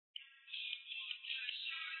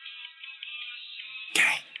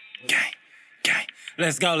Gang.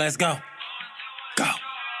 Let's go. Go.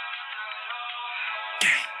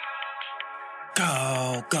 Gang.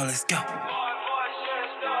 Go, let's go.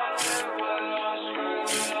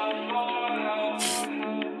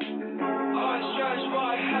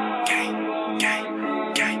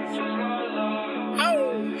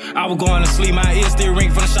 I was going to sleep, my ears still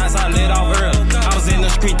ring from the shots I let off early. I was in the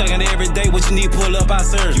street thugging every day, what you need, pull up, I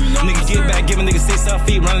serve. Nigga get back, give a nigga 6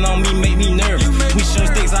 feet, running on me, make me nervous. We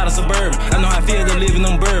shooting sticks out of suburban, I know how I feel to live in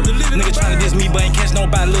them bourbon. Nigga tryna diss me, but ain't catch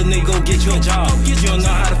nobody, little nigga, go get you a job. You don't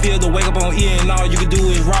know how to feel to wake up on E and all you can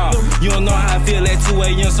do is rob. You don't know how I feel at 2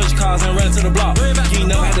 a.m., search cars and run to the block. You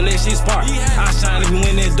ain't never had to let shit spark, I shine even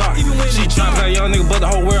when it's dark. She tryna play a young nigga, but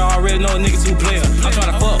the whole world already know a nigga 2 player. I'm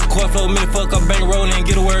tryna fuck, court flow, minute fuck up, bank roll and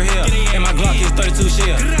get a word here. And my Glock is 32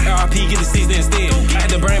 shell. RP get the 6 instead. I had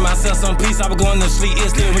to bring myself some peace. I was going to sleep, it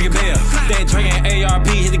still ring a bell. That Drake and ARP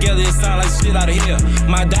hit together, it sound like shit out of here.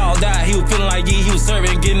 My dog died, he was feeling like he was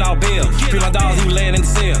serving, getting all bail. Free my dogs, he was laying in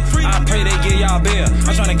the cell. I pray they get y'all bail.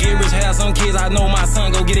 I'm trying to get rich, have some kids. I know my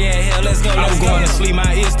son go get in hell. Let's go. I was going to sleep, my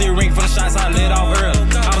ears still ring from the shots I let off early.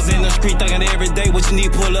 I was in the street thugging every day, what you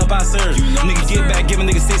need, pull up, I serve. Nigga get back, give a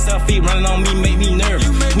nigga 6 feet, running on me, make me nervous.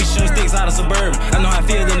 We shooting sticks out of suburban, I know how I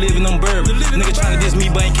feel to live in them bourbon. Nigga tryna diss me,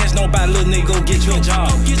 but ain't catch nobody, little nigga, go get you a job.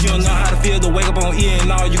 You don't know how to feel to wake up on E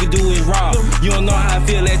and all you can do is rob. You don't know how I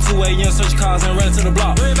feel at 2 a.m., search cars and run to the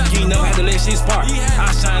block. You ain't never had to let shit spark,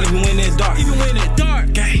 I shine even when it's dark.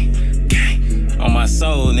 Gang. On my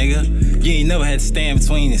soul, nigga. You ain't never had to stand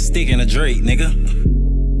between a stick and a Drake, nigga.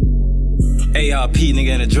 ARP,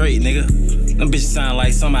 nigga, and a Drake, nigga. Them bitches sound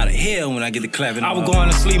like some out of hell when I get to clapping. I was going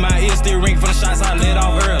to sleep, my ears still ring from the shots I let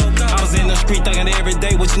off early. I was in the street thugging every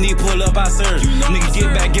day, what you need, pull up, I serve. Nigga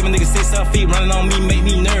get back, give a nigga 6 feet, running on me, make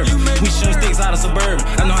me nervous. We shooting sticks out of suburban,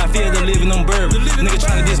 I know how I feel to live in them bourbon. Nigga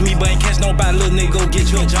tryna diss me, but ain't catch nobody, little nigga, go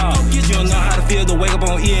get you a job. You don't know how to feel to wake up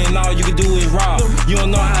on E and all you can do is rob. You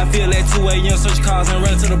don't know how I feel at 2 a.m., search cars and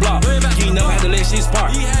run to the block. You ain't never had to let shit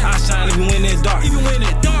spark, I shine even when it's dark.